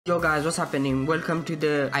Yo guys, what's happening? Welcome to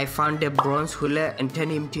the I found a bronze hula and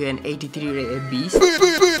turned him to an 83 rated beast.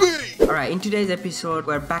 Alright, in today's episode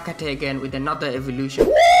we're back at it again with another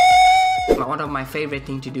evolution. One of my favorite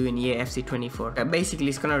things to do in EAFC 24. Basically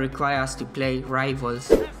it's gonna require us to play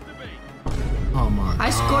rivals. Oh my god. I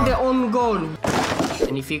scored their own goal.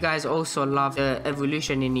 And if you guys also love the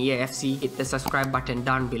evolution in EAFC, hit the subscribe button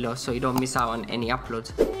down below so you don't miss out on any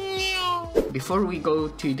uploads. Before we go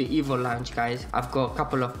to the Evo Lounge, guys, I've got a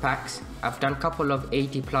couple of packs. I've done a couple of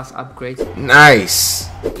 80 plus upgrades. Nice.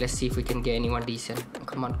 Let's see if we can get anyone decent.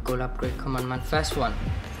 Come on, goal upgrade. Come on, man. First one.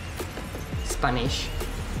 Spanish.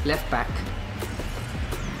 Left back.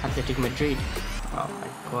 Athletic Madrid. Oh my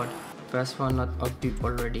god. First one not of dupe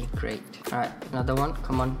already. Great. Alright, another one.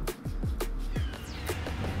 Come on.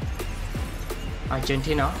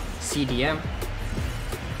 Argentina. CDM.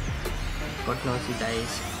 God knows who that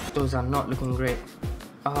is. Those are not looking great.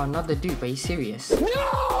 Oh, not the dupe. Are you serious?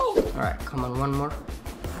 No! Alright, come on, one more.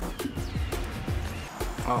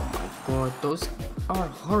 Oh my god, those are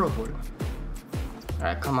horrible.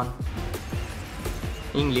 Alright, come on.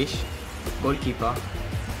 English. Goalkeeper.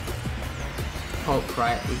 Pope,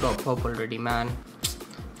 right? We got Pope already, man.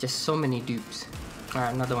 Just so many dupes.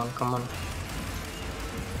 Alright, another one, come on.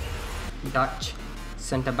 Dutch.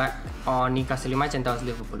 Centre back. Oh, Newcastle. Imagine that was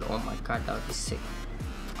Liverpool. Oh my god, that would be sick.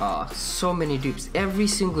 Oh, so many dupes. Every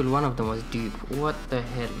single one of them was dupe. What the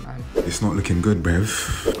hell, man? It's not looking good,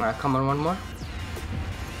 bruv. Alright, come on, one more.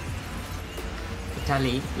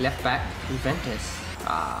 Italy, left back, Juventus.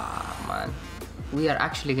 Ah, man. We are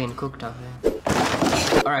actually getting cooked up here.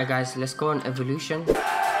 Alright, guys, let's go on evolution.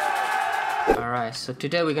 Alright, so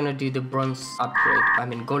today we're gonna do the bronze upgrade. I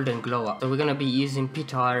mean, golden glow up. So we're gonna be using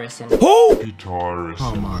Peter Harrison. Oh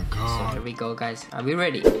my god. So here we go, guys. Are we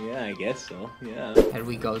ready? Yeah, I guess so. Yeah. Here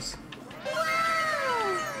we goes.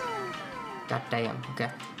 God damn. Okay.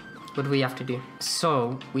 What do we have to do?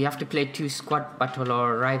 So we have to play 2 squad battle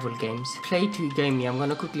or rival games. Play 2 games. I'm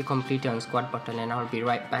gonna quickly complete it on squad battle and I'll be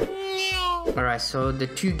right back. Alright, so the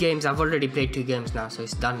 2 games, I've already played 2 games now, so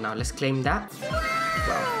it's done now. Let's claim that.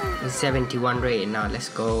 Wow, it's 71 rated now. Let's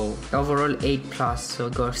go. Overall 8 plus, so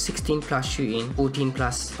go 16 plus shooting, 14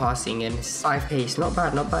 plus passing, and 5 pace. Not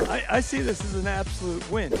bad, not bad. I see this as an absolute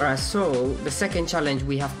win. Alright, so the second challenge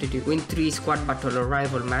we have to do, win 3 squad battle or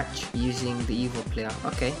rival match using the Evo player.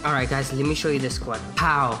 Okay. Alright guys, let me show you the squad.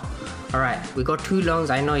 Pow! Alright, we got 2 longs.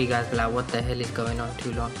 I know you guys be like, what the hell is going on,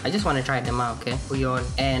 2 long? I just want to try them out, okay? We on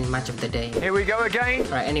and match of the day. Here we go again.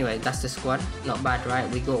 Alright, anyway, that's the squad. Not bad, right?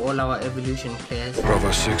 We got all our evolution players.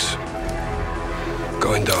 Bravo 6.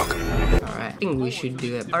 Going dark. Alright, I think we should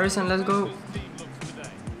do it. Harrison, let's go.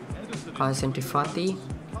 Harrison to Fatih.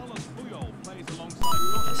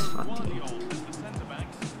 Yes, Fatih.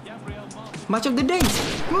 Match of the day!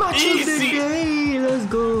 Match of the day! Let's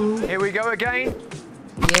go! Here we go again.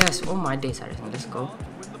 Yes, oh my days, Harrison, let's go.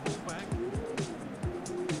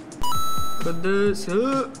 Got this.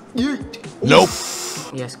 Yeet. Nope.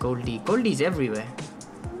 Yes, Goldie. Goldie's everywhere.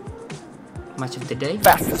 Match of the day.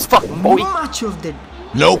 Fast as fuck, boy. Match of the...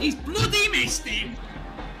 Nope. He's bloody missed him.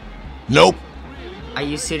 Nope. Are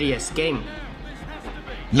you serious? Game.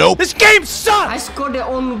 Nope. This game sucks. I scored their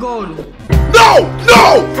own goal. No!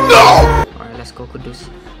 No! No! Alright, let's go, Kudus.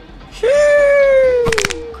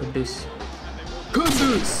 Kudus. Kudus!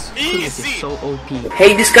 Kudus is so OP.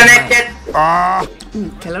 Hey, disconnected.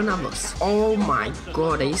 Ooh, Kelanamos. Oh my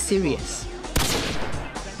god, are you serious?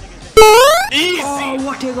 Easy. Oh,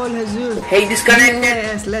 what a goal, Jesus. Hey, disconnected.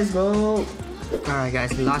 Yes, let's go. Alright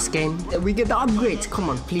guys, last game. We get the upgrades. Come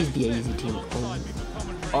on, please be an easy team.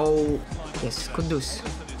 Oh, yes, Kudus.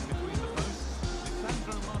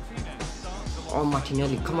 Oh,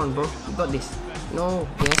 Martinelli. Come on, bro. You got this. No,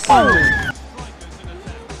 yes. Oh.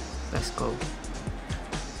 Let's go.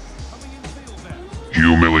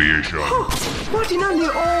 Humiliation. Martinelli.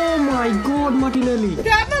 Oh my god, Martinelli.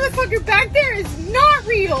 That motherfucker back there is not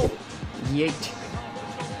real! Yeet.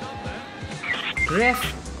 Ref.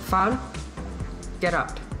 Foul. Get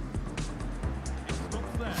out.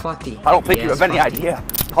 40. I don't think you have any 40. idea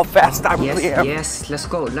how fast I really am. Yes, let's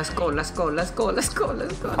go, let's go, let's go, let's go, let's go,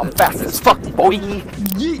 let's go. I'm fast as fuck, boy.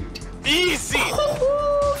 Yeet. Easy.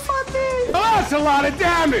 Oh, Fatih. Oh, that's a lot of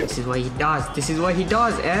damage. This is what he does. This is what he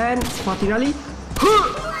does. And Martinelli. Oh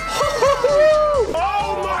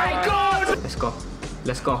my god. Let's go.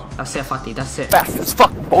 Let's go. That's it, Fatih. That's it. Fast as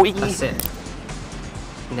fuck, boy. That's it.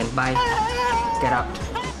 And then bye. Get out.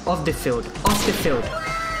 Off the field. Off the field.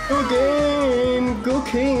 Go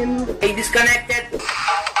King. Hey, disconnected.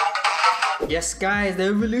 Yes, guys, the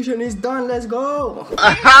evolution is done. Let's go.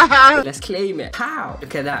 Let's claim it. Pow.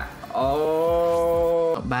 Look at that. Oh.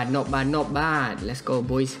 Not bad, not bad, not bad. Let's go,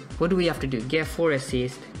 boys. What do we have to do? Get 4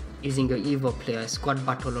 assists using your Evo player, squad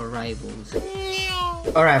battle or rivals.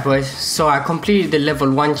 Alright boys, so I completed the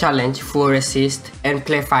level 1 challenge, 4 assists and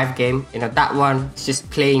play 5 game. You know, that one is just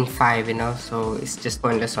playing 5, you know, so it's just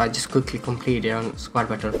pointless. So I just quickly completed on squad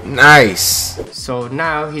battle. Nice. So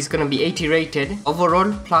now he's gonna be 80 rated.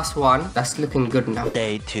 Overall +1. That's looking good now.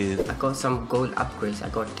 Day 2. I got some gold upgrades. I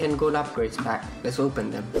got 10 gold upgrades back. Let's open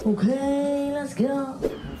them. Okay, let's go.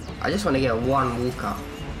 I just want to get 1 Walker.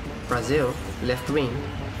 Brazil, left wing.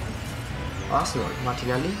 Arsenal,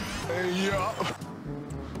 Martinelli.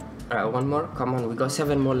 Alright, 1 more. Come on, we got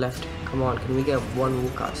 7 more left. Come on, can we get 1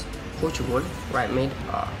 Lucas? Portugal, right mid.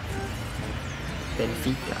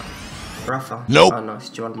 Benfica. Rafa. Nope. Oh no, it's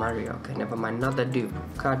John Mario. Okay, never mind. Another dude.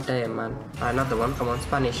 God damn, man. Another one. Come on,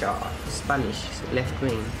 Spanish. Spanish, left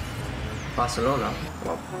wing. Barcelona.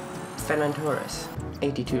 Well, Ferran Torres.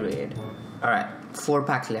 82 rated. Alright, 4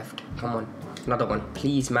 packs left. Come on. Another one.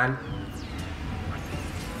 Please, man.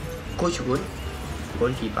 Portugal.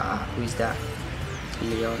 Goalkeeper. Who is that?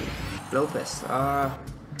 Leon Lopez.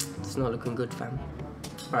 It's not looking good, fam.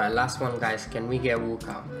 Alright, last one, guys. Can we get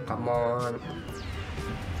Wuka? Come on.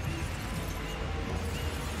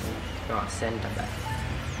 Oh, center back.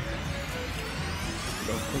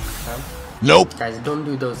 Don't cook, fam. Nope. Guys, don't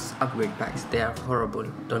do those upgrade packs. They are horrible.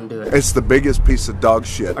 Don't do it. It's the biggest piece of dog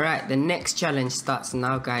shit. Alright, the next challenge starts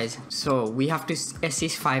now, guys. So we have to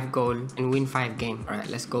assist 5 goal and win 5 game. Alright,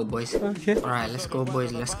 let's go, boys. Okay. Alright, let's go,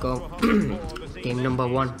 boys. Let's go. Game number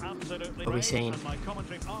 1. What are we saying?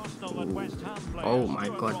 Oh my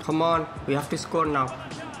god. Come on. We have to score now.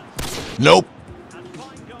 Nope.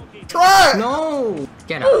 Try. No!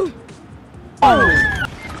 Get out. Oh.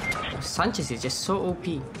 Sanchez is just so OP.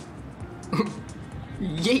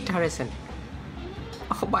 Yeet Harrison.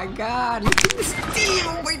 Oh my god, look at this team.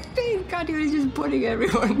 Oh my god, God, you're just putting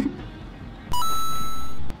everyone.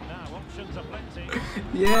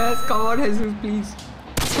 Yes, come on, Jesus, please.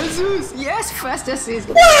 Jesus, yes, fast assist.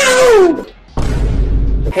 Woo!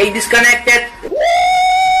 Hey, disconnected.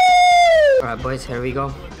 Alright, boys, here we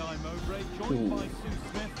go. Ooh.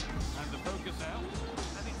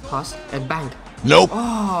 Pass and bang. Nope.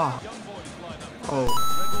 Oh. Oh.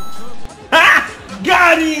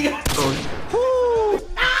 Got him! Goal.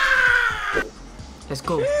 Let's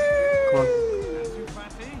go. Come on.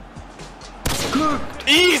 Cooked.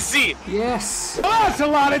 Easy! Yes. Oh, that's a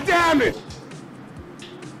lot of damage!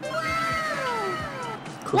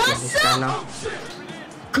 Cooking this guy now.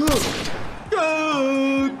 Cooked.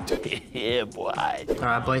 Cooked. Yeah, boy.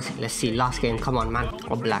 Alright, boys. Let's see. Last game. Come on, man.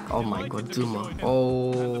 Oh, black. Oh my god. Zuma.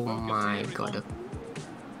 Oh my god.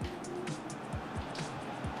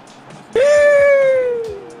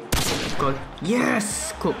 Goal.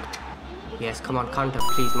 Yes! Cooked. Yes, come on, counter,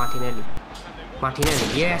 please, Martinelli.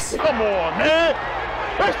 Martinelli, yes! Come on, man!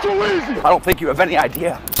 That's too easy! I don't think you have any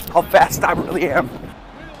idea how fast I really am.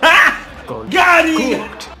 Goal. Got him!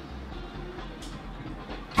 Cooked.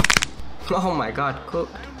 Oh my god,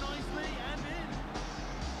 cooked.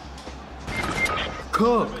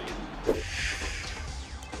 Cooked.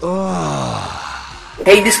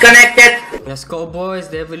 Hey, disconnected. Let's go, boys.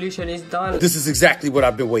 The evolution is done. This is exactly what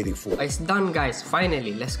I've been waiting for. It's done, guys.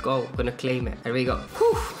 Finally, let's go. We're gonna claim it. Here we go.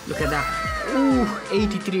 Whew, look at that. Ooh,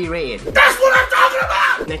 83 rated. That's what I'm talking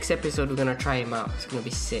about. Next episode, we're gonna try him out. It's gonna be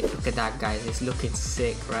sick. Look at that, guys. It's looking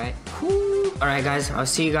sick, right? Whew. Alright, guys. I'll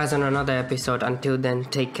see you guys on another episode. Until then,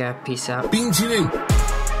 take care. Peace out.